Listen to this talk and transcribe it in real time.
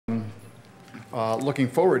looking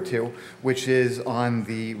forward to, which is on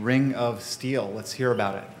the Ring of Steel. Let's hear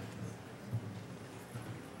about it.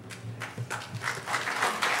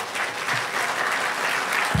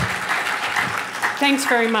 Thanks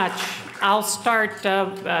very much. I'll start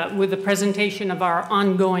with a presentation of our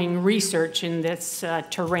ongoing research in this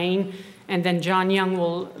terrain, and then John Young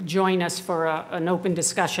will join us for an open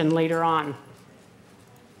discussion later on.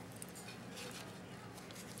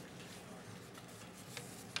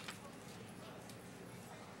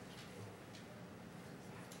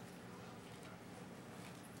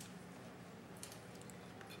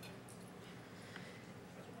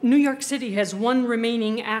 New York City has one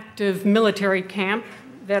remaining active military camp.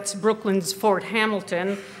 That's Brooklyn's Fort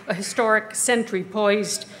Hamilton, a historic sentry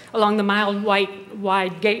poised along the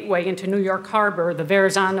mile-wide gateway into New York Harbor, the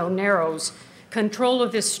Verrazano Narrows. Control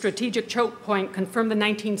of this strategic choke point confirmed the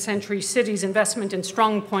 19th century city's investment in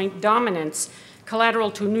strong point dominance,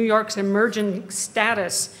 collateral to New York's emerging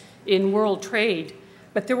status in world trade.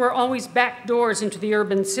 But there were always back doors into the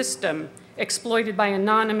urban system, exploited by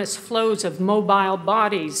anonymous flows of mobile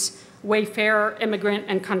bodies, wayfarer, immigrant,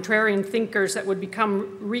 and contrarian thinkers that would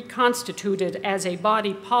become reconstituted as a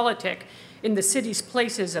body politic in the city's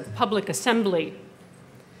places of public assembly.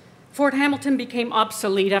 Fort Hamilton became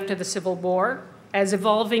obsolete after the Civil War, as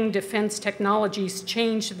evolving defense technologies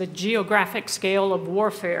changed the geographic scale of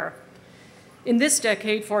warfare. In this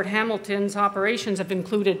decade, Fort Hamilton's operations have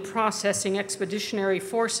included processing expeditionary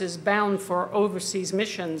forces bound for overseas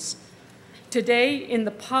missions. Today, in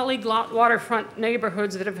the polyglot waterfront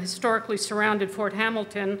neighborhoods that have historically surrounded Fort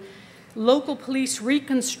Hamilton, local police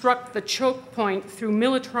reconstruct the choke point through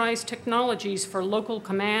militarized technologies for local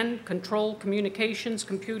command, control, communications,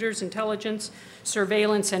 computers, intelligence,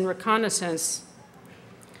 surveillance, and reconnaissance.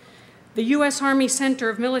 The U.S. Army Center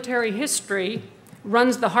of Military History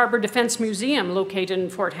runs the Harbor Defense Museum located in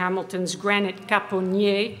Fort Hamilton's granite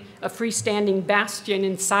caponnier, a freestanding bastion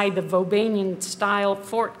inside the Vauban-style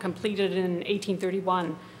fort completed in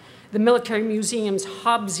 1831. The military museum's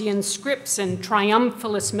Hobbesian scripts and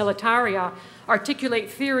Triumphalis Militaria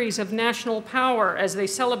articulate theories of national power as they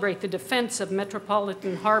celebrate the defense of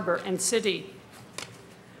metropolitan harbor and city.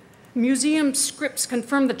 Museum scripts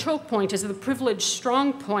confirm the choke point as the privileged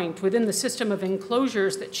strong point within the system of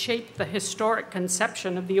enclosures that shaped the historic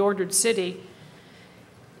conception of the ordered city.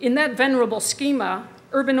 In that venerable schema,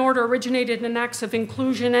 urban order originated in acts of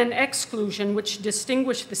inclusion and exclusion, which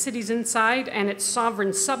distinguished the city's inside and its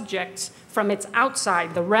sovereign subjects from its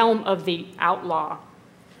outside, the realm of the outlaw.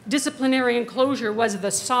 Disciplinary enclosure was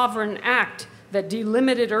the sovereign act that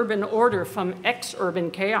delimited urban order from ex-urban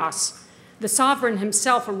chaos. The sovereign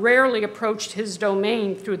himself rarely approached his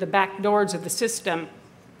domain through the back doors of the system.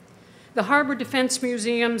 The Harbor Defense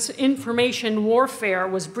Museum's information warfare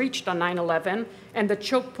was breached on 9/11 and the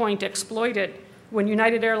choke point exploited when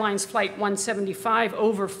United Airlines Flight 175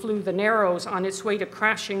 overflew the Narrows on its way to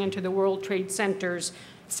crashing into the World Trade Center's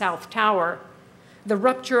South Tower. The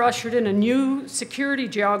rupture ushered in a new security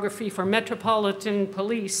geography for metropolitan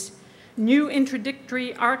police, new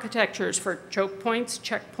interdictory architectures for choke points,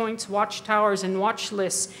 checkpoints, watchtowers, and watch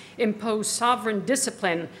lists impose sovereign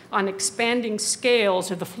discipline on expanding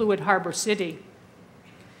scales of the fluid harbor city.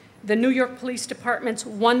 The New York Police Department's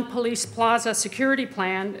One Police Plaza security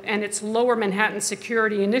plan and its Lower Manhattan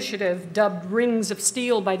Security Initiative, dubbed Rings of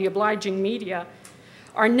Steel by the obliging media,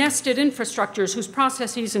 are nested infrastructures whose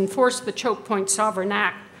processes enforce the choke point sovereign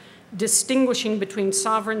act, distinguishing between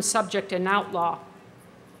sovereign, subject, and outlaw.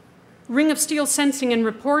 Ring of Steel sensing and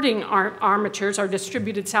reporting armatures are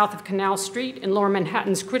distributed south of Canal Street in Lower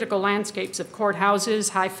Manhattan's critical landscapes of courthouses,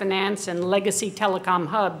 high finance, and legacy telecom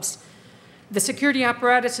hubs. The security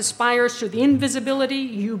apparatus aspires to the invisibility,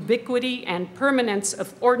 ubiquity, and permanence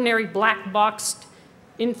of ordinary black-boxed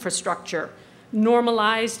infrastructure,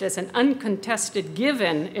 normalized as an uncontested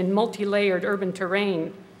given in multi-layered urban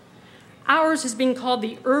terrain. Ours is being called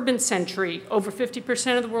the urban century. Over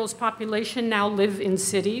 50% of the world's population now live in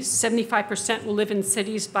cities. 75% will live in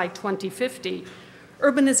cities by 2050.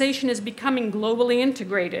 Urbanization is becoming globally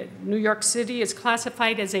integrated. New York City is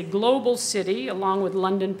classified as a global city, along with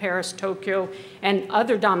London, Paris, Tokyo, and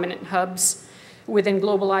other dominant hubs within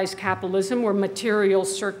globalized capitalism, where material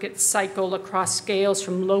circuits cycle across scales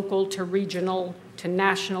from local to regional to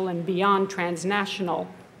national and beyond transnational.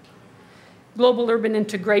 Global urban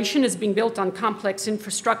integration is being built on complex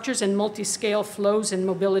infrastructures and multi-scale flows and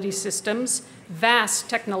mobility systems, vast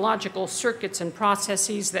technological circuits and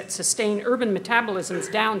processes that sustain urban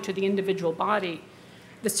metabolisms down to the individual body.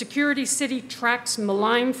 The security city tracks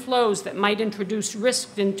malign flows that might introduce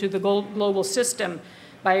risk into the global system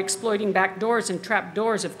by exploiting backdoors and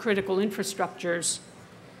trapdoors of critical infrastructures.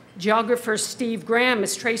 Geographer Steve Graham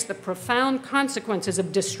has traced the profound consequences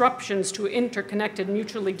of disruptions to interconnected,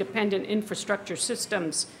 mutually dependent infrastructure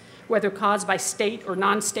systems, whether caused by state or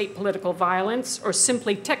non-state political violence or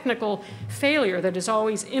simply technical failure that is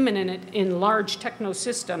always imminent in large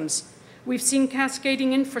technosystems. We've seen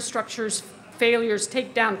cascading infrastructures failures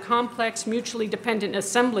take down complex, mutually dependent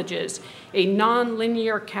assemblages, a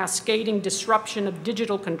non-linear cascading disruption of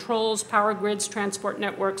digital controls, power grids, transport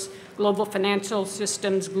networks, global financial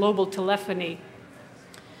systems, global telephony.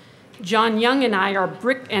 John Young and I are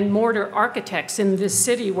brick and mortar architects in this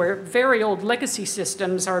city where very old legacy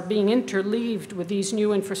systems are being interleaved with these new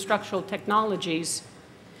infrastructural technologies.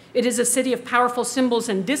 It is a city of powerful symbols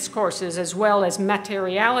and discourses as well as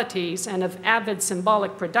materialities and of avid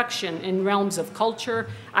symbolic production in realms of culture,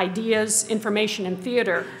 ideas, information, and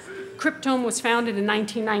theater. Cryptome was founded in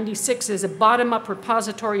 1996 as a bottom-up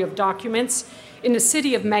repository of documents in a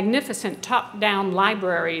city of magnificent top-down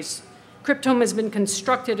libraries. Cryptome has been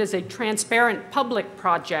constructed as a transparent public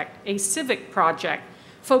project, a civic project,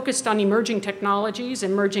 focused on emerging technologies,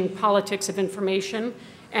 emerging politics of information,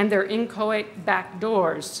 and their inchoate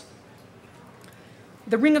backdoors.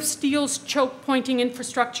 The Ring of Steel's choke-pointing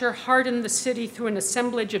infrastructure hardened the city through an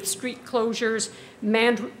assemblage of street closures,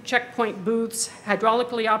 manned checkpoint booths,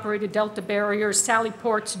 hydraulically operated delta barriers, sally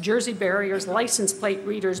ports, jersey barriers, license plate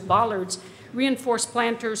readers, bollards, reinforced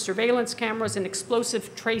planters, surveillance cameras, and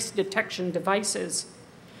explosive trace detection devices.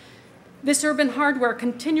 This urban hardware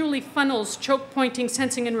continually funnels choke-pointing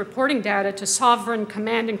sensing and reporting data to sovereign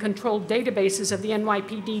command and control databases of the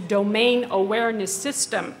NYPD Domain Awareness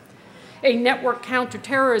System, a network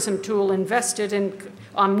counterterrorism tool invested in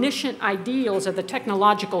omniscient ideals of the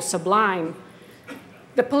technological sublime.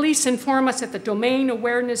 The police inform us that the Domain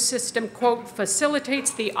Awareness System, quote,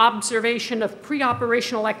 facilitates the observation of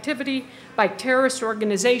pre-operational activity by terrorist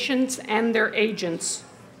organizations and their agents.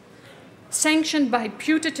 Sanctioned by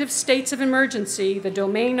putative states of emergency, the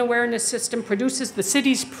Domain Awareness System produces the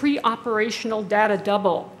city's pre-operational data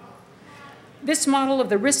double. This model of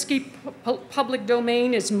the risky public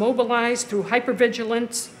domain is mobilized through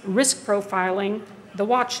hypervigilance, risk profiling, the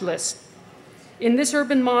watch list. In this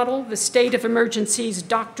urban model, the state of emergency's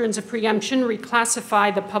doctrines of preemption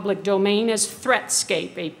reclassify the public domain as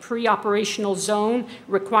threatscape, a pre-operational zone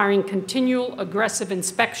requiring continual aggressive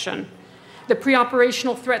inspection. The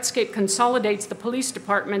pre-operational threatscape consolidates the police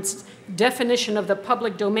department's definition of the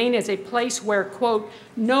public domain as a place where, quote,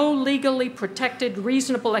 no legally protected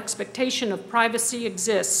reasonable expectation of privacy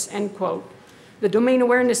exists, end quote. The Domain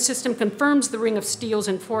Awareness System confirms the Ring of Steel's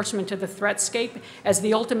enforcement of the threatscape as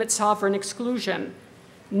the ultimate sovereign exclusion.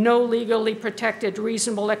 No legally protected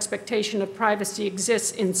reasonable expectation of privacy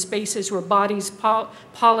exists in spaces where bodies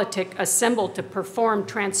politic assemble to perform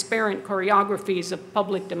transparent choreographies of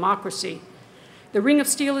public democracy. The Ring of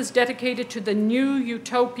Steel is dedicated to the new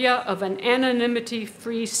utopia of an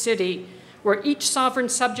anonymity-free city where each sovereign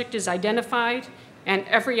subject is identified and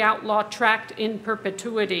every outlaw tracked in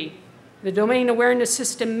perpetuity. The Domain Awareness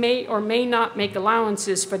System may or may not make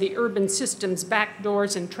allowances for the urban system's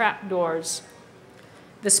backdoors and trapdoors.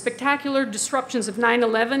 The spectacular disruptions of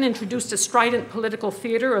 9/11 introduced a strident political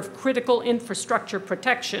theater of critical infrastructure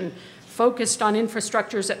protection focused on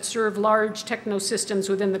infrastructures that serve large technosystems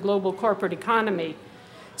within the global corporate economy.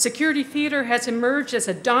 Security theater has emerged as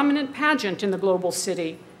a dominant pageant in the global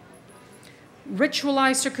city.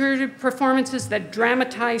 Ritualized security performances that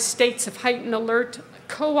dramatize states of heightened alert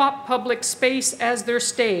co-opt public space as their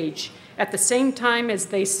stage, at the same time as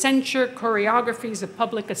they censure choreographies of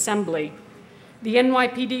public assembly. The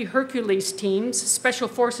NYPD Hercules teams, special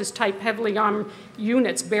forces type heavily armed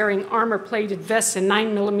units bearing armor-plated vests and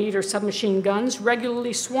 9mm submachine guns,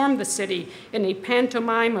 regularly swarm the city in a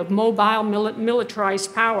pantomime of mobile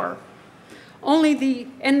militarized power. Only the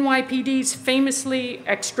NYPD's famously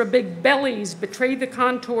extra big bellies betray the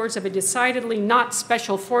contours of a decidedly not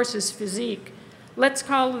special forces physique. Let's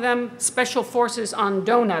call them special forces on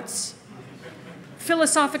donuts.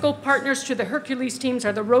 Philosophical partners to the Hercules teams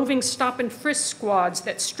are the roving stop and frisk squads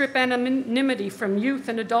that strip anonymity from youth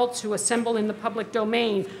and adults who assemble in the public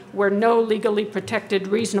domain where no legally protected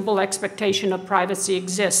reasonable expectation of privacy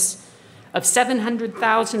exists. Of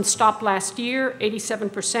 700,000 stopped last year,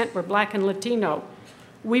 87% were Black and Latino.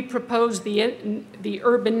 We propose the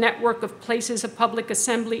urban network of places of public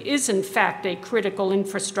assembly is in fact a critical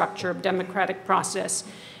infrastructure of democratic process,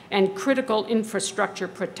 and critical infrastructure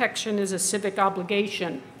protection is a civic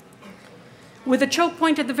obligation. With a choke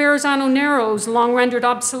point at the Verrazano Narrows long rendered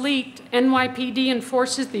obsolete, NYPD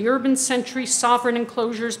enforces the urban century sovereign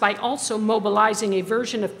enclosures by also mobilizing a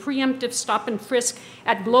version of preemptive stop and frisk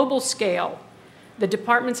at global scale. The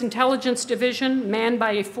department's intelligence division, manned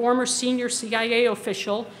by a former senior CIA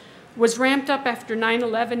official, was ramped up after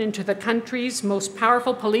 9/11 into the country's most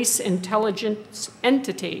powerful police intelligence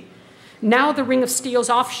entity. Now the Ring of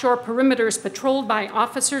Steel's offshore perimeter is patrolled by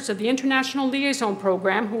officers of the International Liaison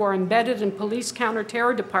Program who are embedded in police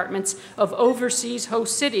counterterror departments of overseas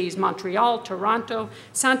host cities, Montreal, Toronto,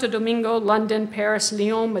 Santo Domingo, London, Paris,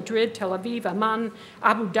 Lyon, Madrid, Tel Aviv, Amman,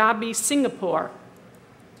 Abu Dhabi, Singapore.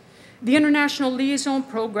 The International Liaison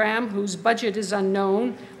Program, whose budget is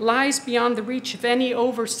unknown, lies beyond the reach of any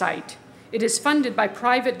oversight. It is funded by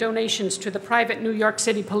private donations to the private New York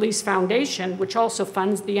City Police Foundation, which also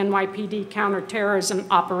funds the NYPD Counterterrorism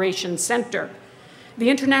Operations Center. The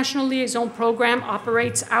International Liaison Program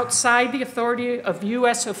operates outside the authority of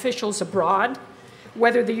U.S. officials abroad,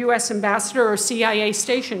 whether the U.S. ambassador or CIA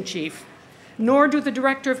station chief. Nor do the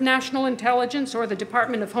Director of National Intelligence or the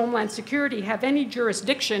Department of Homeland Security have any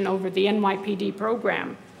jurisdiction over the NYPD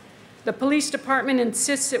program. The police department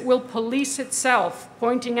insists it will police itself,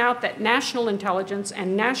 pointing out that national intelligence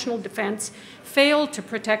and national defense failed to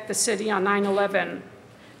protect the city on 9/11.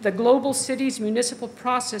 The global city's municipal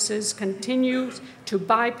processes continue to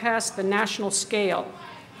bypass the national scale.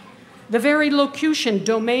 The very locution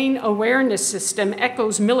domain awareness system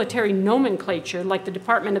echoes military nomenclature like the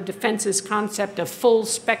Department of Defense's concept of full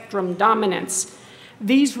spectrum dominance.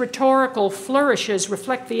 These rhetorical flourishes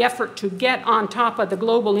reflect the effort to get on top of the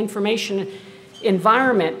global information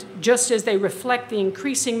environment, just as they reflect the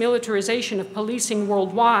increasing militarization of policing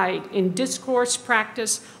worldwide in discourse,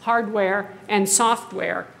 practice, hardware, and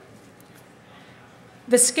software.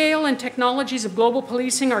 The scale and technologies of global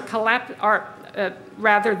policing the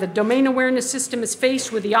domain awareness system is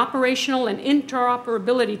faced with the operational and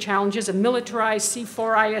interoperability challenges of militarized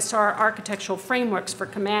C4ISR architectural frameworks for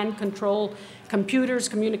command, control, computers,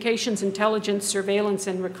 communications, intelligence, surveillance,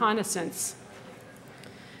 and reconnaissance.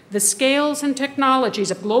 The scales and technologies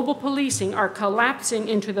of global policing are collapsing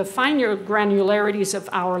into the finer granularities of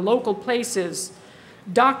our local places.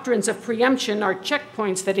 Doctrines of preemption are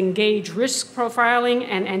checkpoints that engage risk profiling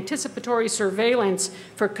and anticipatory surveillance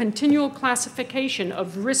for continual classification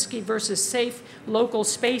of risky versus safe local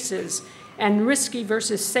spaces and risky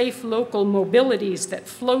versus safe local mobilities that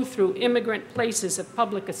flow through immigrant places of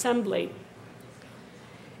public assembly.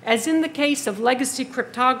 As in the case of legacy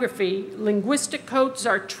cryptography, linguistic codes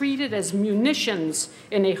are treated as munitions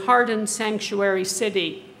in a hardened sanctuary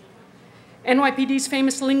city. NYPD's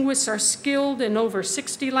famous linguists are skilled in over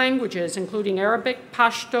 60 languages, including Arabic,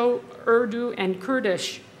 Pashto, Urdu, and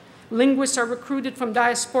Kurdish. Linguists are recruited from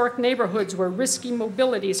diasporic neighborhoods where risky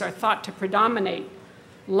mobilities are thought to predominate.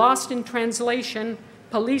 Lost in translation,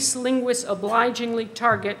 police linguists obligingly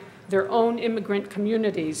target their own immigrant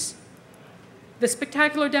communities. The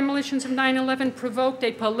spectacular demolitions of 9/11 provoked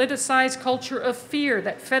a politicized culture of fear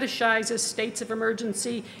that fetishizes states of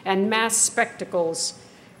emergency and mass spectacles.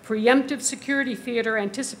 Preemptive security theater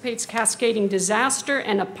anticipates cascading disaster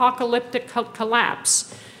and apocalyptic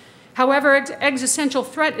collapse. However, existential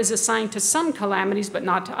threat is assigned to some calamities but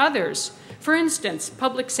not to others. For instance,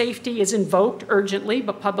 public safety is invoked urgently,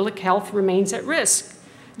 but public health remains at risk.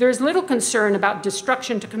 There is little concern about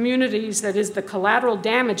destruction to communities that is the collateral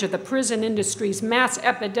damage of the prison industry's mass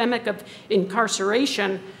epidemic of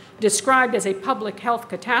incarceration, described as a public health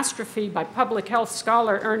catastrophe by public health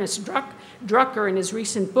scholar Ernest Drucker in his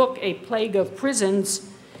recent book, A Plague of Prisons.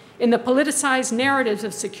 In the politicized narratives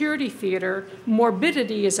of security theater,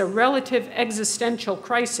 morbidity is a relative existential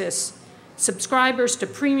crisis. Subscribers to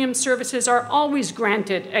premium services are always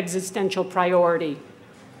granted existential priority.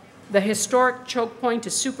 The historic choke point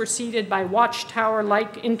is superseded by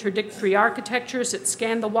watchtower-like interdictory architectures that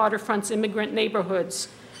scan the waterfront's immigrant neighborhoods.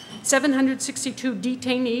 762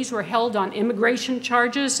 detainees were held on immigration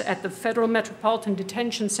charges at the Federal Metropolitan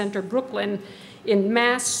Detention Center, Brooklyn, in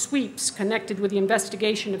mass sweeps connected with the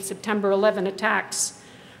investigation of September 11 attacks.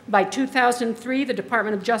 By 2003, the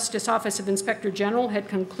Department of Justice Office of Inspector General had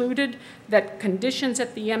concluded that conditions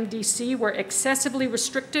at the MDC were excessively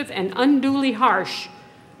restrictive and unduly harsh.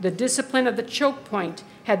 The discipline of the choke point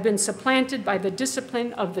had been supplanted by the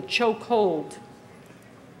discipline of the choke hold.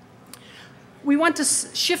 We want to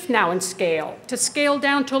shift now in scale, to scale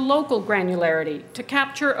down to local granularity, to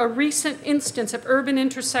capture a recent instance of urban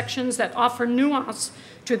intersections that offer nuance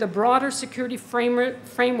to the broader security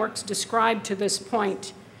frameworks described to this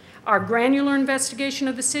point. Our granular investigation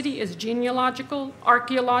of the city is genealogical,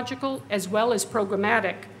 archaeological, as well as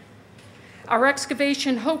programmatic. Our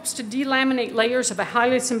excavation hopes to delaminate layers of a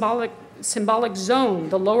highly symbolic zone,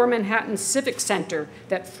 the Lower Manhattan Civic Center,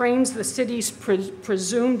 that frames the city's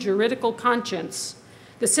presumed juridical conscience.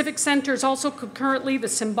 The Civic Center is also concurrently the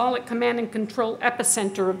symbolic command and control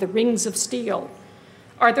epicenter of the rings of steel.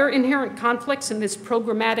 Are there inherent conflicts in this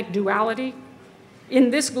programmatic duality?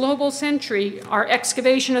 In this global century, our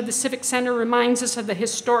excavation of the Civic Center reminds us of the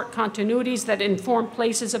historic continuities that inform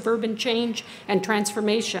places of urban change and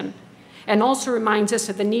transformation, and also reminds us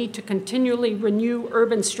of the need to continually renew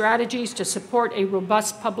urban strategies to support a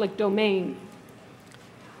robust public domain.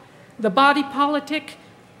 The body politic,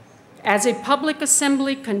 as a public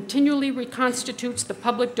assembly, continually reconstitutes the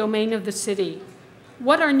public domain of the city.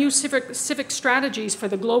 What are new civic strategies for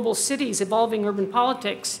the global city's evolving urban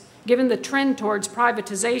politics, given the trend towards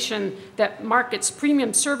privatization that markets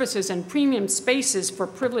premium services and premium spaces for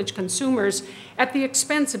privileged consumers at the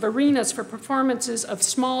expense of arenas for performances of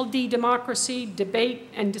small d democracy, debate,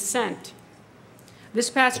 and dissent? This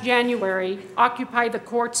past January, Occupy the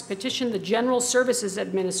Courts petitioned the General Services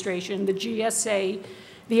Administration, the GSA,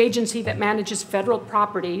 the agency that manages federal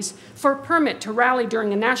properties, for a permit to rally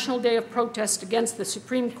during a national day of protest against the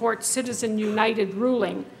Supreme Court Citizen United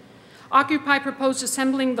ruling. Occupy proposed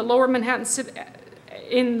assembling the Lower Manhattan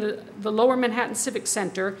the Lower Manhattan Civic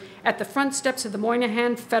Center at the front steps of the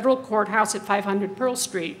Moynihan Federal Courthouse at 500 Pearl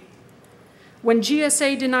Street. When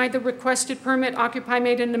GSA denied the requested permit, Occupy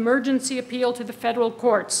made an emergency appeal to the federal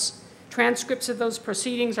courts. Transcripts of those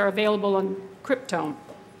proceedings are available on Cryptome.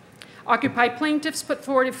 Occupy plaintiffs put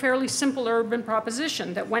forward a fairly simple urban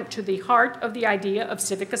proposition that went to the heart of the idea of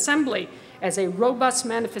civic assembly as a robust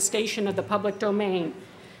manifestation of the public domain.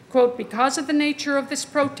 Quote, because of the nature of this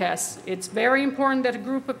protest, it's very important that a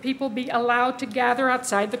group of people be allowed to gather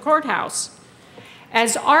outside the courthouse.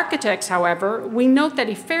 As architects, however, we note that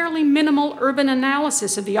a fairly minimal urban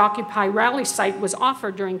analysis of the Occupy rally site was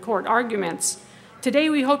offered during court arguments. Today,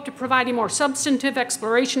 we hope to provide a more substantive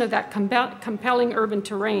exploration of that compelling urban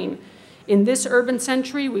terrain. In this urban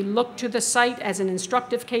century, we look to the site as an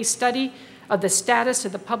instructive case study of the status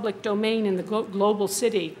of the public domain in the global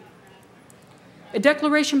city. A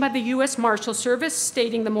declaration by the U.S. Marshal Service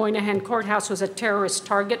stating the Moynihan Courthouse was a terrorist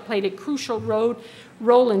target played a crucial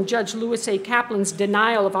role in Judge Louis A. Kaplan's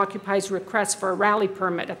denial of Occupy's request for a rally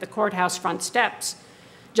permit at the courthouse front steps.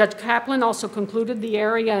 Judge Kaplan also concluded the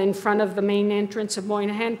area in front of the main entrance of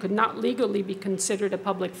Moynihan could not legally be considered a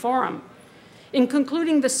public forum. In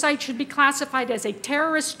concluding the site should be classified as a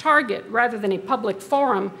terrorist target rather than a public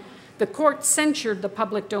forum, the court censured the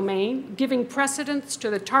public domain, giving precedence to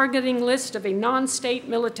the targeting list of a non-state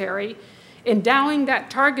military, endowing that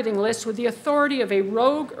targeting list with the authority of a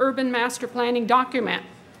rogue urban master planning document.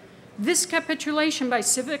 This capitulation by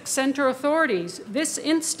Civic Center authorities, this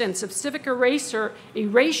instance of civic erasure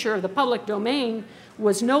of the public domain,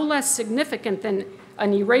 was no less significant than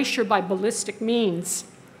an erasure by ballistic means.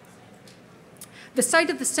 The site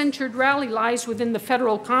of the censured rally lies within the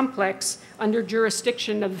federal complex under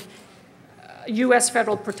jurisdiction of U.S.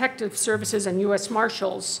 Federal Protective Services and U.S.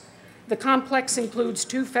 Marshals. The complex includes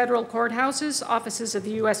 2 federal courthouses, offices of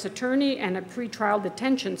the U.S. Attorney, and a pretrial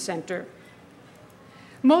detention center.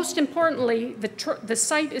 Most importantly, the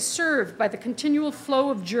site is served by the continual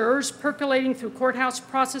flow of jurors percolating through courthouse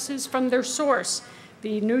processes from their source,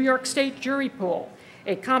 the New York State Jury Pool,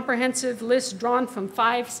 a comprehensive list drawn from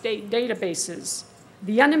 5 state databases.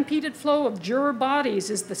 The unimpeded flow of juror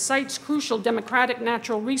bodies is the site's crucial democratic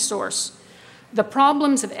natural resource. The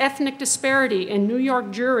problems of ethnic disparity in New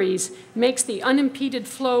York juries makes the unimpeded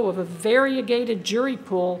flow of a variegated jury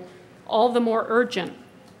pool all the more urgent.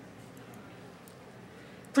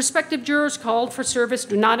 Prospective jurors called for service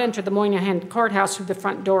do not enter the Moynihan Courthouse through the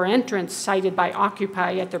front door entrance cited by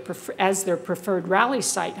Occupy as their preferred rally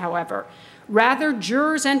site, however. Rather,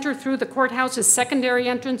 jurors enter through the courthouse's secondary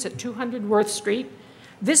entrance at 200 Worth Street.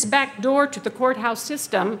 This back door to the courthouse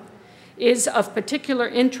system is of particular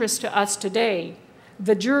interest to us today.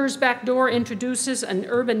 The jurors' back door introduces an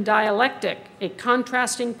urban dialectic, a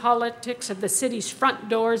contrasting politics of the city's front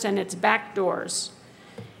doors and its back doors.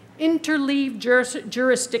 Interleaved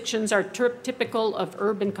jurisdictions are typical of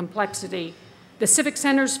urban complexity. The Civic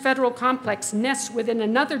Center's federal complex nests within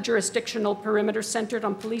another jurisdictional perimeter centered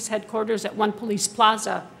on police headquarters at One Police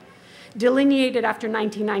Plaza, delineated after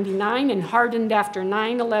 1999 and hardened after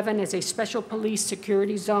 9/11 as a special police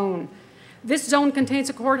security zone. This zone contains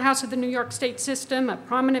a courthouse of the New York State system, a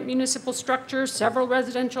prominent municipal structure, several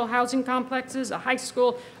residential housing complexes, a high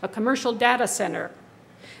school, a commercial data center.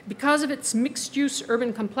 Because of its mixed-use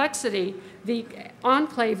urban complexity, the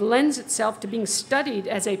enclave lends itself to being studied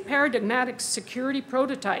as a paradigmatic security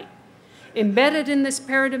prototype. Embedded in this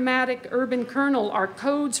paradigmatic urban kernel are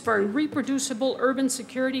codes for a reproducible urban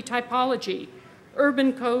security typology,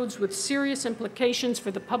 urban codes with serious implications for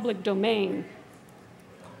the public domain.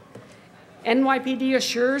 NYPD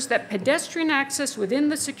assures that pedestrian access within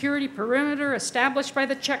the security perimeter established by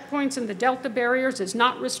the checkpoints and the Delta barriers is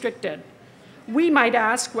not restricted. We might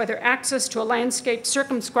ask whether access to a landscape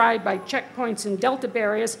circumscribed by checkpoints and Delta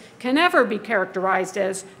barriers can ever be characterized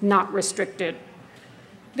as not restricted.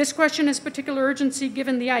 This question has particular urgency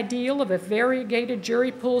given the ideal of a variegated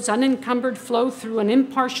jury pool's unencumbered flow through an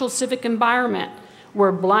impartial civic environment,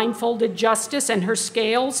 where blindfolded justice and her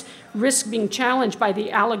scales risk being challenged by the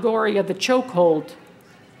allegory of the chokehold.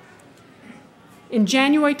 In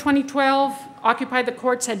January 2012, Occupy the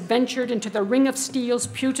Courts had ventured into the Ring of Steel's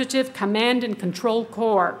putative command and control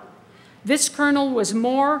corps. This kernel was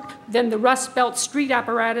more than the Rust Belt street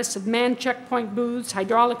apparatus of manned checkpoint booths,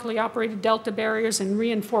 hydraulically operated Delta barriers, and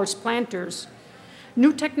reinforced planters.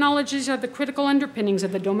 New technologies are the critical underpinnings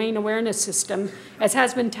of the domain awareness system, as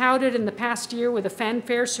has been touted in the past year with a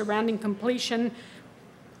fanfare surrounding completion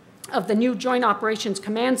of the new Joint Operations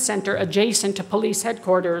Command Center adjacent to police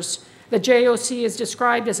headquarters. The JOC is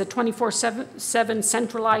described as a 24/7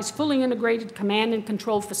 centralized, fully integrated command and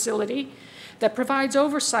control facility that provides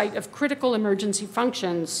oversight of critical emergency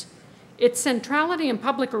functions. Its centrality and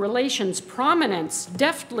public relations prominence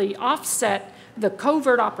deftly offset the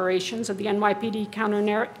covert operations of the NYPD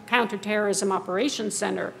Counterterrorism Operations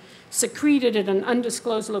Center, secreted at an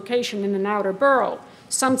undisclosed location in an outer borough,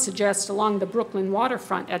 some suggest along the Brooklyn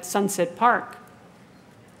waterfront at Sunset Park.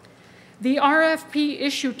 The RFP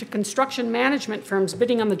issued to construction management firms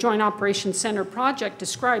bidding on the Joint Operations Center project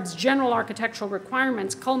describes general architectural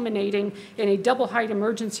requirements culminating in a double-height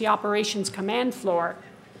emergency operations command floor.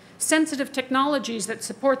 Sensitive technologies that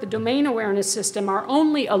support the domain awareness system are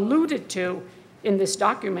only alluded to in this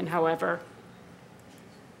document, however.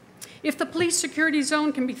 If the police security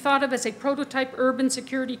zone can be thought of as a prototype urban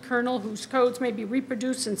security kernel whose codes may be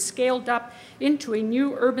reproduced and scaled up into a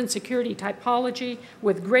new urban security typology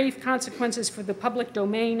with grave consequences for the public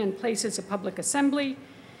domain and places of public assembly,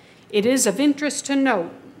 it is of interest to note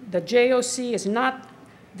the JOC is not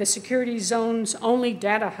the security zone's only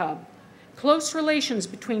data hub. Close relations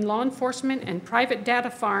between law enforcement and private data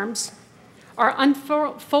farms are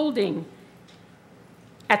unfolding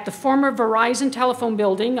at the former Verizon telephone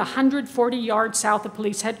building, 140 yards south of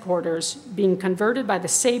police headquarters, being converted by the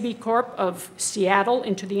SABI Corp of Seattle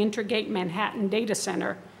into the Intergate Manhattan Data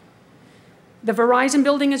Center. The Verizon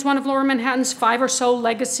building is one of Lower Manhattan's 5 or so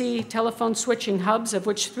legacy telephone switching hubs, of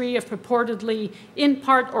which 3 have purportedly, in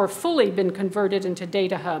part or fully, been converted into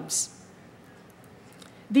data hubs.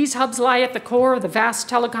 These hubs lie at the core of the vast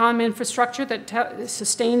telecom infrastructure that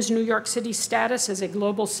sustains New York City's status as a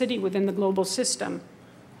global city within the global system.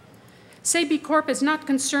 SABI Corp is not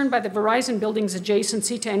concerned by the Verizon building's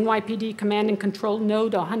adjacency to NYPD command and control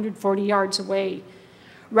node 140 yards away.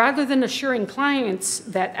 Rather than assuring clients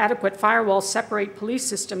that adequate firewalls separate police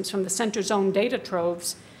systems from the center's own data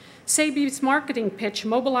troves, SABI's marketing pitch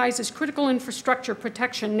mobilizes critical infrastructure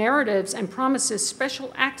protection narratives and promises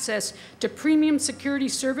special access to premium security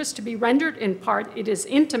service to be rendered, in part, it is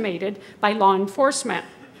intimated, by law enforcement.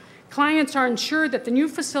 Clients are ensured that the new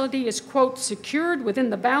facility is, quote, secured within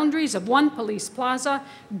the boundaries of one police plaza,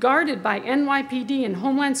 guarded by NYPD and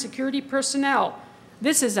Homeland Security personnel.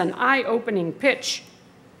 This is an eye-opening pitch.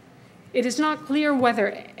 It is not clear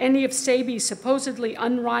whether any of SABI's supposedly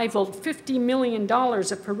unrivaled $50 million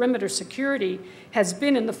of perimeter security has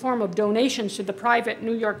been in the form of donations to the private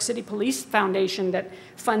New York City Police Foundation that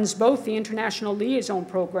funds both the International Liaison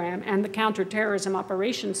Program and the Counterterrorism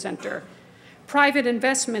Operations Center. Private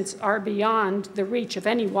investments are beyond the reach of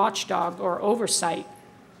any watchdog or oversight.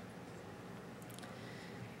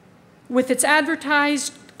 With its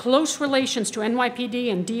advertised close relations to NYPD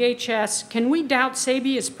and DHS, can we doubt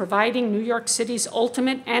SABI is providing New York City's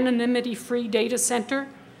ultimate anonymity-free data center?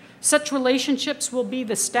 Such relationships will be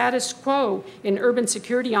the status quo in urban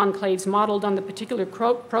security enclaves modeled on the particular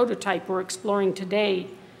prototype we're exploring today.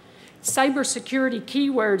 Cybersecurity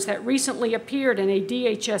keywords that recently appeared in a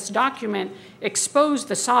DHS document exposed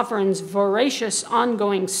the sovereign's voracious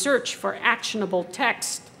ongoing search for actionable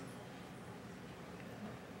text.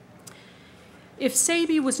 If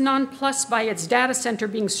SABI was nonplussed by its data center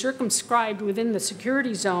being circumscribed within the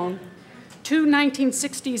security zone, 2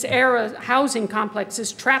 1960s-era housing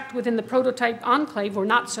complexes trapped within the prototype enclave were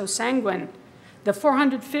not so sanguine. The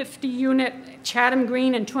 450-unit Chatham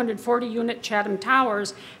Green and 240-unit Chatham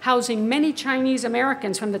Towers, housing many Chinese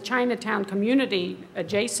Americans from the Chinatown community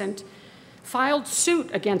adjacent, filed suit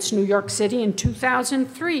against New York City in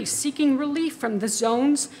 2003, seeking relief from the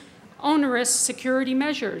zone's onerous security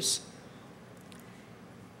measures.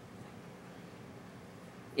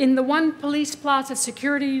 In the One Police Plaza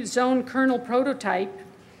security zone kernel prototype,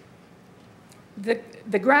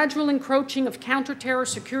 The gradual encroaching of counterterror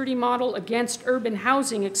security model against urban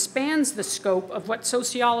housing expands the scope of what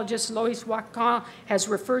sociologist Lois Wacan has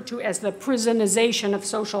referred to as the prisonization of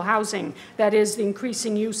social housing, that is, the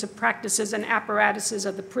increasing use of practices and apparatuses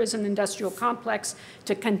of the prison industrial complex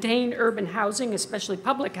to contain urban housing, especially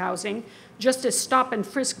public housing, just as stop and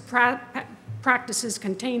frisk practices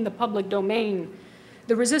contain the public domain.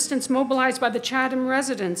 The resistance mobilized by the Chatham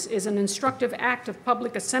residents is an instructive act of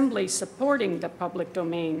public assembly supporting the public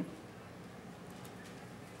domain.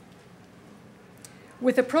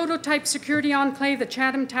 With a prototype security enclave, the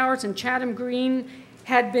Chatham Towers and Chatham Green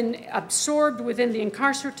had been absorbed within the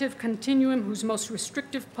incarcerative continuum, whose most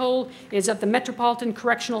restrictive pole is of the Metropolitan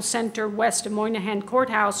Correctional Center west of Moynihan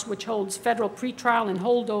Courthouse, which holds federal pretrial and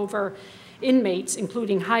holdover inmates,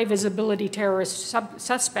 including high-visibility terrorist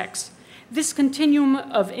suspects. This continuum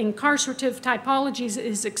of incarcerative typologies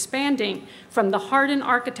is expanding from the hardened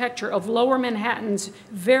architecture of Lower Manhattan's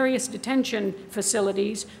various detention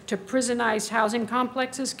facilities to prisonized housing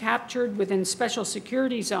complexes captured within special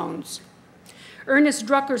security zones. Ernest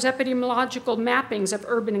Drucker's epidemiological mappings of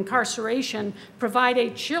urban incarceration provide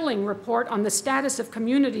a chilling report on the status of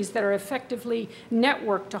communities that are effectively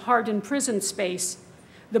networked to hardened prison space.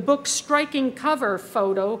 The book's striking cover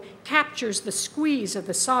photo captures the squeeze of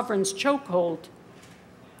the sovereign's chokehold.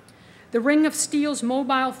 The Ring of Steel's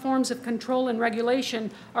mobile forms of control and regulation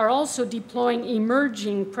are also deploying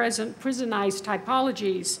emerging prisonized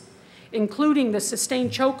typologies, including the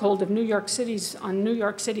sustained chokehold of New York City's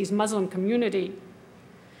Muslim community.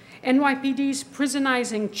 NYPD's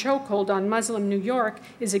prisonizing chokehold on Muslim New York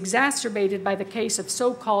is exacerbated by the case of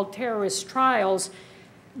so-called terrorist trials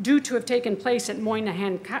due to have taken place at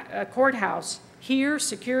Moynihan Courthouse. Here,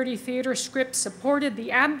 security theater scripts supported the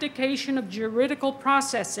abdication of juridical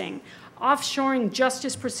processing, offshoring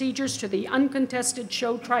justice procedures to the uncontested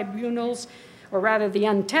show tribunals, or rather the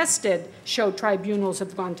untested show tribunals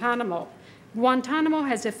of Guantanamo. Guantanamo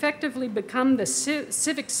has effectively become the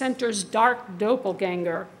Civic Center's dark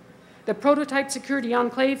doppelganger. The prototype security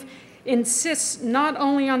enclave insists not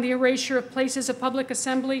only on the erasure of places of public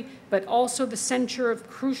assembly, but also the censure of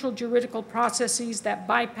crucial juridical processes that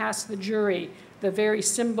bypass the jury, the very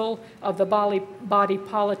symbol of the body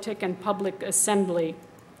politic and public assembly.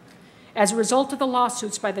 As a result of the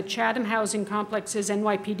lawsuits by the Chatham housing complexes,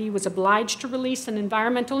 NYPD was obliged to release an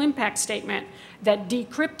environmental impact statement that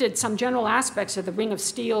decrypted some general aspects of the Ring of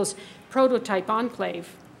Steel's prototype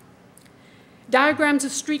enclave. Diagrams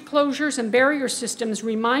of street closures and barrier systems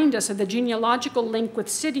remind us of the genealogical link with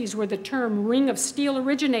cities where the term Ring of Steel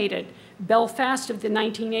originated, Belfast of the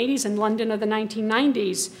 1980s and London of the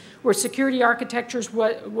 1990s, where security architectures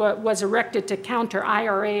was erected to counter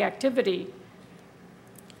IRA activity.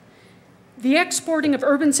 The exporting of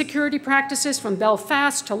urban security practices from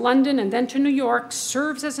Belfast to London and then to New York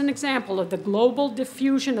serves as an example of the global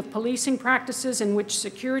diffusion of policing practices in which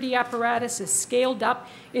security apparatus is scaled up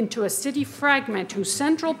into a city fragment whose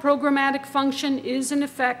central programmatic function is, in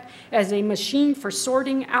effect, as a machine for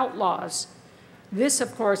sorting outlaws. This,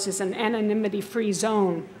 of course, is an anonymity-free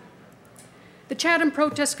zone. The Chatham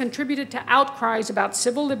protests contributed to outcries about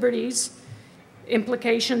civil liberties,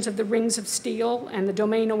 implications of the Rings of Steel and the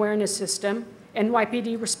domain awareness system.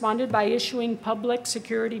 NYPD responded by issuing public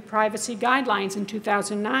security privacy guidelines in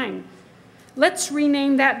 2009. Let's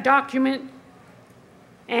rename that document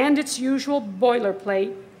and its usual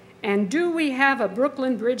boilerplate, and do we have a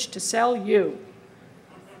Brooklyn Bridge to sell you?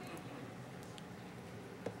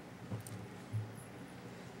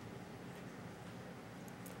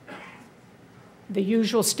 The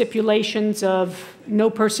usual stipulations of no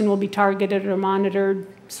person will be targeted or monitored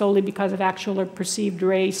solely because of actual or perceived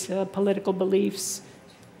race, political beliefs,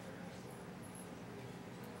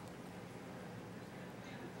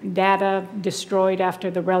 data destroyed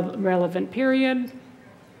after the relevant period,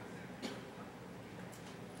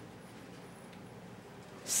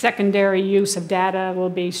 secondary use of data will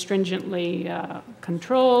be stringently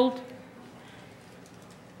controlled.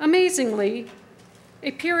 Amazingly, a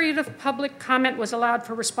period of public comment was allowed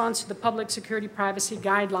for response to the public security privacy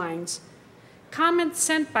guidelines. Comments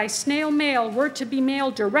sent by snail mail were to be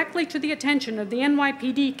mailed directly to the attention of the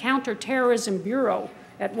NYPD Counterterrorism Bureau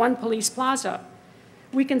at One Police Plaza.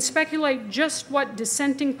 We can speculate just what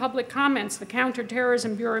dissenting public comments the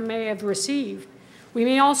Counterterrorism Bureau may have received. We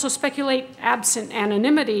may also speculate, absent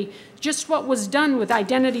anonymity, just what was done with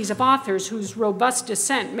identities of authors whose robust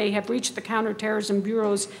dissent may have reached the Counterterrorism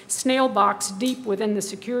Bureau's snail box deep within the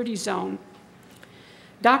security zone.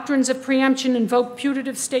 Doctrines of preemption invoke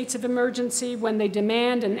putative states of emergency when they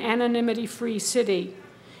demand an anonymity-free city.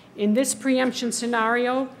 In this preemption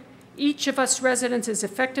scenario, each of us residents is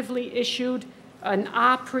effectively issued an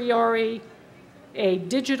a priori, a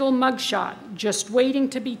digital mugshot just waiting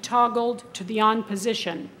to be toggled to the on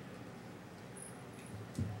position.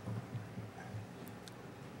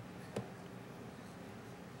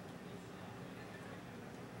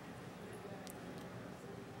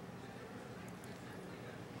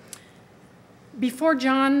 Before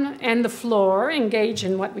John and the floor engage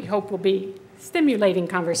in what we hope will be stimulating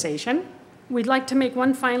conversation, we'd like to make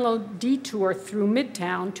one final detour through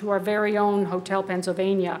Midtown to our very own Hotel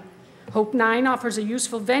Pennsylvania. Hope 9 offers a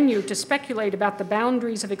useful venue to speculate about the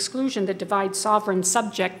boundaries of exclusion that divide sovereign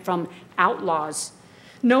subject from outlaws.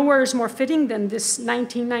 Nowhere is more fitting than this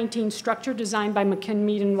 1919 structure designed by McKim,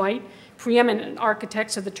 Mead, and White, preeminent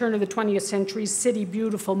architects of the turn of the 20th century's City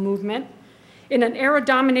Beautiful movement. In an era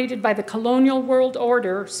dominated by the colonial world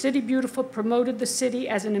order, City Beautiful promoted the city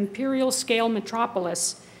as an imperial-scale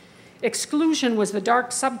metropolis. Exclusion was the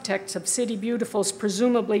dark subtext of City Beautiful's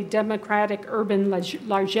presumably democratic urban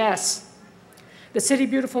largesse. The City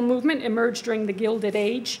Beautiful movement emerged during the Gilded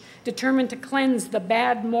Age, determined to cleanse the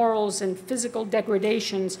bad morals and physical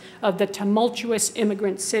degradations of the tumultuous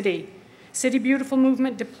immigrant city. City Beautiful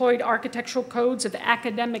movement deployed architectural codes of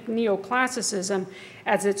academic neoclassicism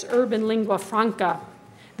as its urban lingua franca.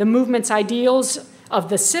 The movement's ideals of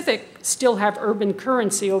the civic still have urban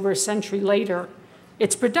currency over a century later.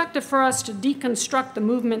 It's productive for us to deconstruct the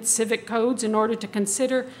movement's civic codes in order to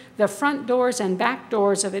consider the front doors and back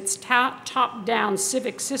doors of its top-down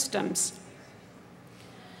civic systems.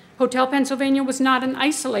 Hotel Pennsylvania was not an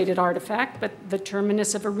isolated artifact, but the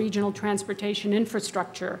terminus of a regional transportation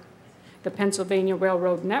infrastructure. The Pennsylvania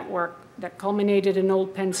Railroad network that culminated in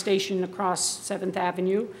Old Penn Station across 7th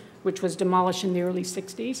Avenue, which was demolished in the early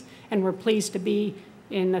 60s, and we're pleased to be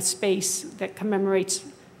in a space that commemorates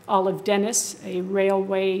Olive Dennis, a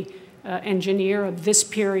railway engineer of this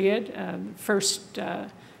period, first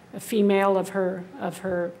female of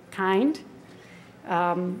her kind.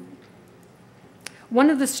 One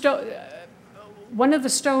of the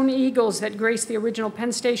stone eagles that graced the original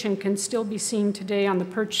Penn Station can still be seen today on the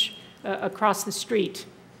perch across the street,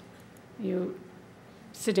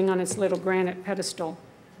 sitting on its little granite pedestal.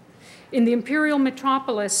 In the imperial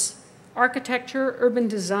metropolis, architecture, urban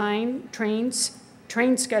design, train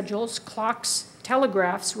schedules, clocks,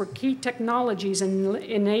 telegraphs were key technologies in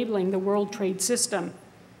enabling the World Trade System.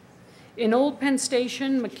 In Old Penn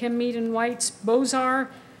Station, McKim, Mead, and White's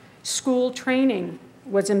Beaux-Arts school training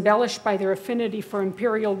was embellished by their affinity for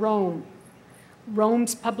imperial Rome.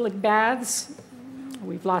 Rome's public baths,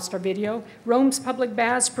 we've lost our video. Rome's public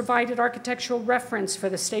baths provided architectural reference for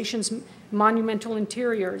the station's monumental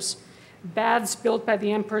interiors. Baths built by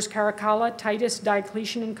the emperors Caracalla, Titus,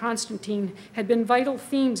 Diocletian, and Constantine had been vital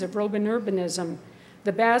themes of Roman urbanism.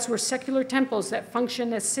 The baths were secular temples that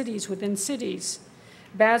functioned as cities within cities.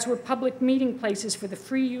 Baths were public meeting places for the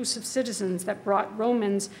free use of citizens that brought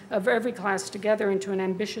Romans of every class together into an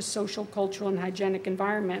ambitious social, cultural, and hygienic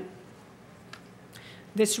environment.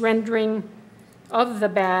 This rendering of the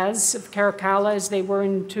baths of Caracalla as they were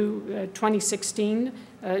in 2016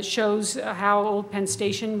 shows how Old Penn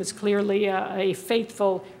Station was clearly a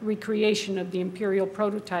faithful recreation of the imperial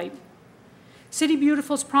prototype. City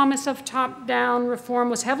Beautiful's promise of top-down reform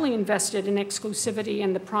was heavily invested in exclusivity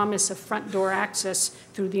and the promise of front door access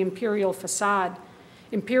through the imperial facade.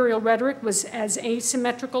 Imperial rhetoric was as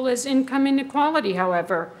asymmetrical as income inequality,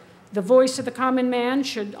 however. The voice of the common man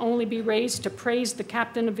should only be raised to praise the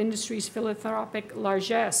captain of industry's philanthropic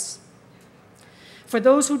largesse. For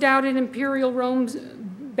those who doubted imperial Rome's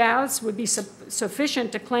baths would be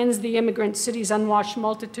sufficient to cleanse the immigrant city's unwashed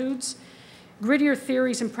multitudes, grittier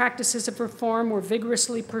theories and practices of reform were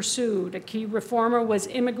vigorously pursued. A key reformer was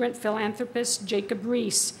immigrant philanthropist Jacob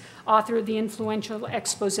Riis, author of the influential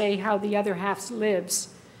expose, How the Other Half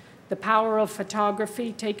Lives. The power of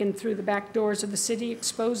photography taken through the back doors of the city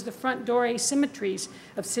exposed the front door asymmetries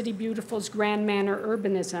of City Beautiful's grand manner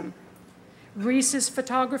urbanism. Riis's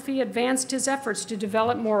photography advanced his efforts to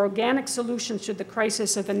develop more organic solutions to the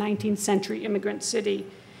crisis of the 19th century immigrant city,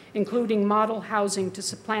 including model housing to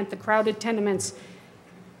supplant the crowded tenements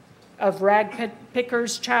of rag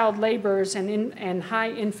pickers, child laborers, and high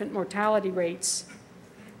infant mortality rates.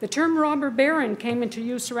 The term robber baron came into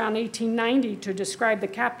use around 1890 to describe the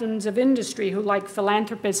captains of industry who, like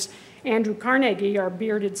philanthropist Andrew Carnegie, our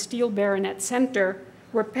bearded steel baron at center,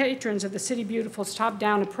 were patrons of the City Beautiful's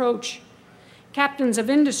top-down approach. Captains of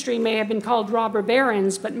industry may have been called robber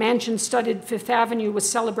barons, but mansion-studded Fifth Avenue was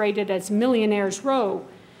celebrated as Millionaire's Row.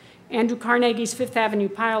 Andrew Carnegie's Fifth Avenue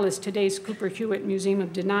pile is today's Cooper Hewitt Museum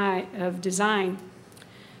of Design.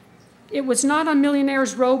 It was not on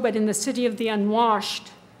Millionaire's Row, but in the city of the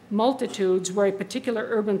unwashed, multitudes where a particular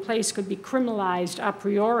urban place could be criminalized a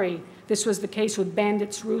priori. This was the case with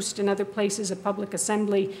Bandits Roost and other places of public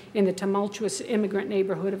assembly in the tumultuous immigrant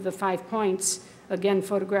neighborhood of the Five Points, again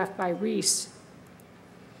photographed by Reese.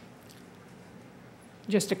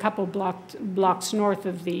 Just a couple blocks north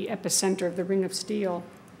of the epicenter of the Ring of Steel.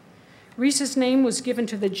 Reese's name was given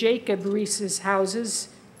to the Jacob Reese's houses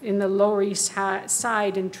in the Lower East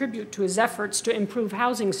Side in tribute to his efforts to improve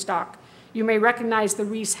housing stock. You may recognize the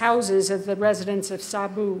Reese houses as the residence of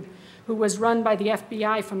Sabu, who was run by the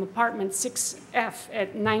FBI from apartment 6F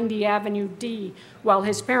at 90 Avenue D, while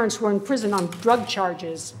his parents were in prison on drug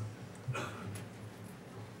charges.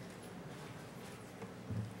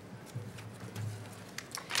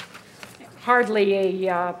 Hardly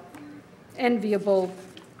a enviable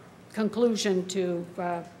conclusion to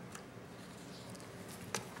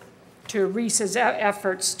Reese's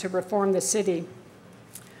efforts to reform the city.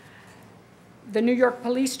 The New York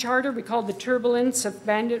Police Charter recalled the turbulence of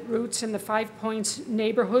bandit routes in the Five Points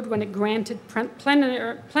neighborhood when it granted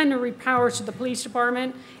plenary powers to the police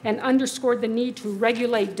department and underscored the need to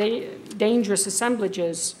regulate dangerous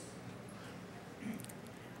assemblages.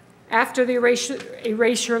 After the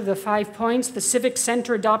erasure of the 5 Points, the Civic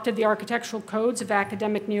Center adopted the architectural codes of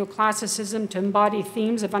academic neoclassicism to embody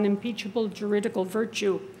themes of unimpeachable juridical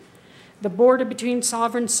virtue. The border between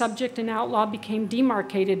sovereign, subject, and outlaw became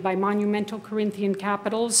demarcated by monumental Corinthian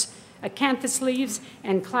capitals, acanthus leaves,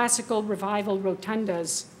 and classical revival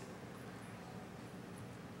rotundas.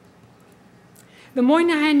 The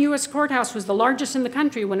Moynihan U.S. Courthouse was the largest in the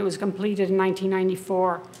country when it was completed in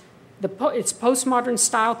 1994. Its postmodern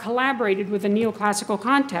style collaborated with the neoclassical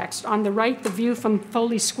context. On the right, the view from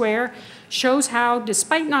Foley Square shows how,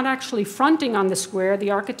 despite not actually fronting on the square, the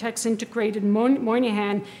architects integrated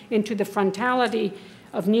Moynihan into the frontality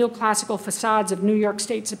of neoclassical facades of New York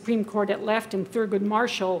State Supreme Court at left and Thurgood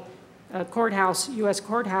Marshall Courthouse, U.S.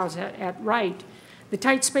 Courthouse at right. The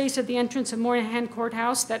tight space at the entrance of Moynihan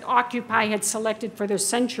Courthouse that Occupy had selected for their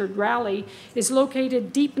censured rally is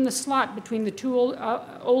located deep in the slot between the two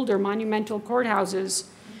older monumental courthouses.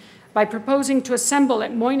 By proposing to assemble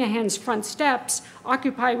at Moynihan's front steps,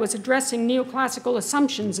 Occupy was addressing neoclassical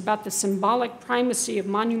assumptions about the symbolic primacy of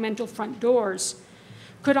monumental front doors.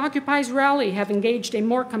 Could Occupy's rally have engaged a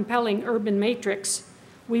more compelling urban matrix?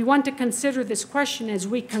 We want to consider this question as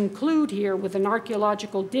we conclude here with an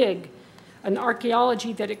archaeological dig, an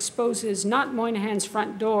archaeology that exposes not Moynihan's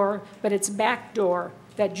front door, but its back door,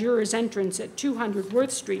 that juror's entrance at 200 Worth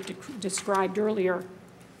Street described earlier.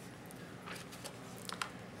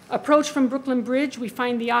 Approached from Brooklyn Bridge, we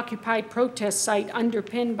find the Occupy protest site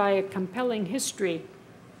underpinned by a compelling history.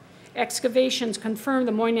 Excavations confirm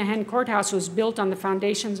the Moynihan Courthouse was built on the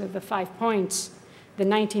foundations of the 5 Points, the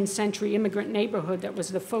 19th century immigrant neighborhood that was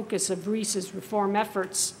the focus of Reese's reform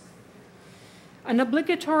efforts. An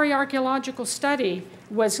obligatory archaeological study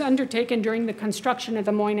was undertaken during the construction of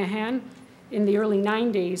the Moynihan in the early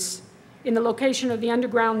 90s in the location of the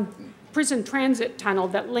underground prison transit tunnel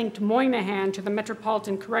that linked Moynihan to the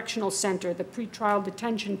Metropolitan Correctional Center, the pretrial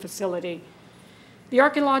detention facility. The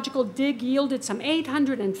archaeological dig yielded some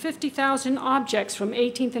 850,000 objects from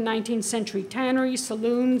 18th and 19th century tanneries,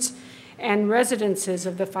 saloons, and residences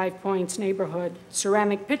of the 5 Points neighborhood.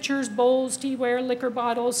 Ceramic pitchers, bowls, teaware, liquor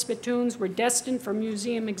bottles, spittoons were destined for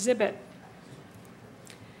museum exhibit.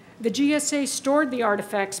 The GSA stored the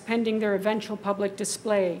artifacts pending their eventual public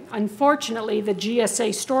display. Unfortunately, the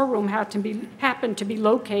GSA storeroom happened to be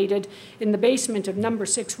located in the basement of No.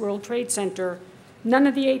 6 World Trade Center. None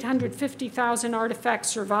of the 850,000 artifacts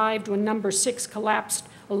survived when No. 6 collapsed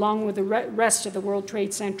along with the rest of the World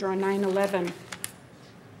Trade Center on 9/11.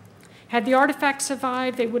 Had the artifacts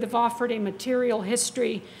survived, they would have offered a material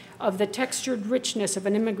history of the textured richness of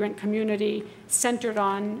an immigrant community centered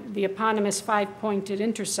on the eponymous 5-pointed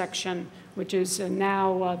intersection, which is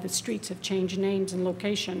now the streets have changed names and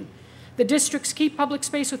location. The district's key public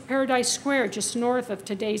space was Paradise Square, just north of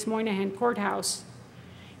today's Moynihan Courthouse.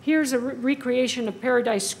 Here's a recreation of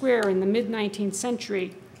Paradise Square in the mid-19th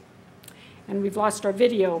century, and we've lost our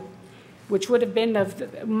video, which would have been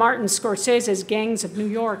of Martin Scorsese's Gangs of New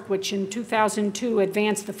York, which in 2002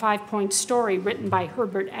 advanced the 5-point story written by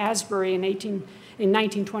Herbert Asbury in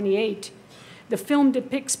 1928. The film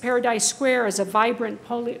depicts Paradise Square as a vibrant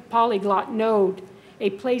polyglot node,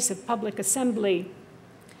 a place of public assembly,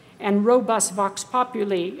 and robust vox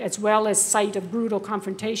populi, as well as site of brutal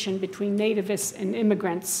confrontation between nativists and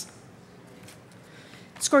immigrants.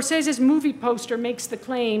 Scorsese's movie poster makes the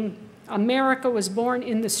claim, "America was born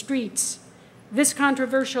in the streets." This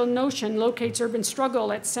controversial notion locates urban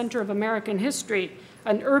struggle at center of American history.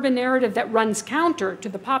 an urban narrative that runs counter to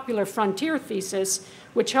the popular frontier thesis,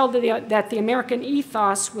 which held that the American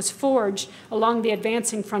ethos was forged along the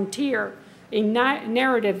advancing frontier, a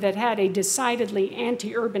narrative that had a decidedly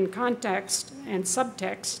anti-urban context and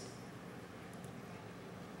subtext.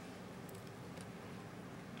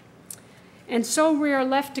 And so we are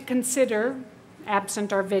left to consider,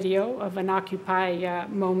 absent our video of an Occupy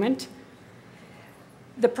moment,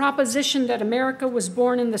 the proposition that America was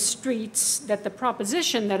born in the streets, that the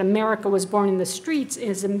proposition that America was born in the streets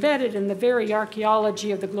is embedded in the very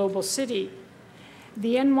archaeology of the global city.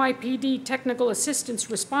 The NYPD Technical Assistance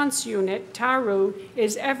Response Unit, TARU,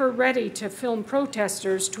 is ever ready to film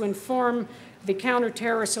protesters to inform the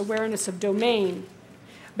counter-terrorist awareness of domain.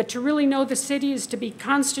 But to really know the city is to be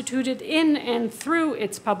constituted in and through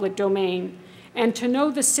its public domain. And to know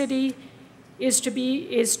the city is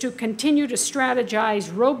to continue to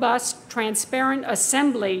strategize robust, transparent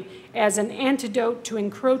assembly as an antidote to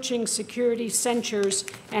encroaching security censures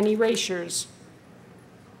and erasures.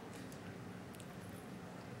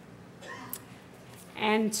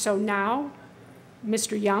 And so now,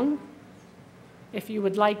 Mr. Young, if you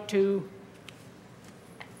would like to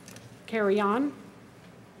carry on.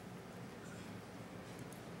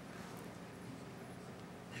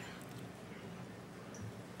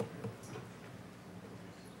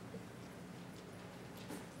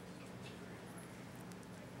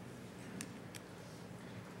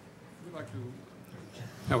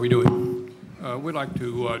 How are we doing? We'd like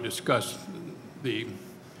to discuss the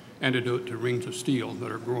antidote to rings of steel that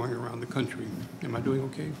are growing around the country. Am I doing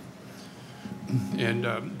okay? And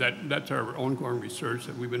that's our ongoing research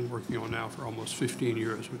that we've been working on now for almost 15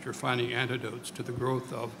 years, which are finding antidotes to the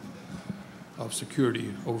growth of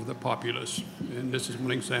security over the populace. And this is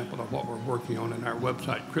one example of what we're working on in our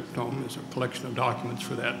website. Cryptome is a collection of documents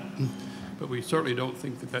for that. But we certainly don't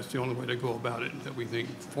think that that's the only way to go about it, that we think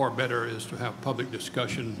far better is to have public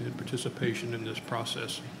discussion and participation in this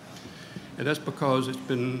process. And that's because it's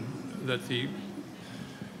been that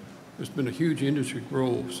there's been a huge industry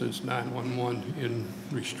growth since 9/11 in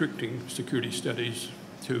restricting security studies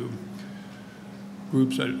to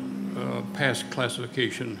groups that pass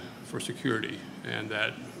classification for security, and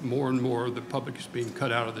that more and more of the public is being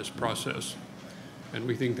cut out of this process. And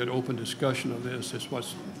we think that open discussion of this is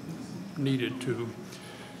what's needed to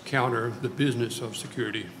counter the business of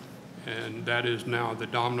security. And that is now the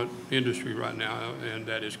dominant industry right now, and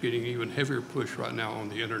that is getting even heavier push right now on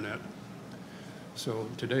the internet. So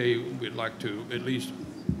today we'd like to at least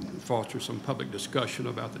foster some public discussion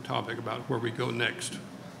about the topic, about where we go next.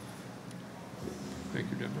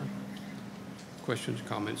 Thank you, Deborah. Questions,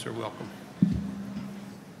 comments are welcome.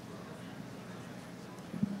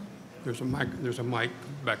 There's a mic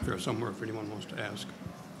back there somewhere if anyone wants to ask.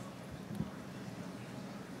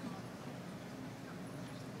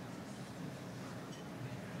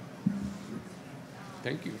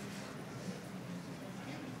 Thank you.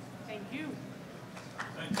 Thank you.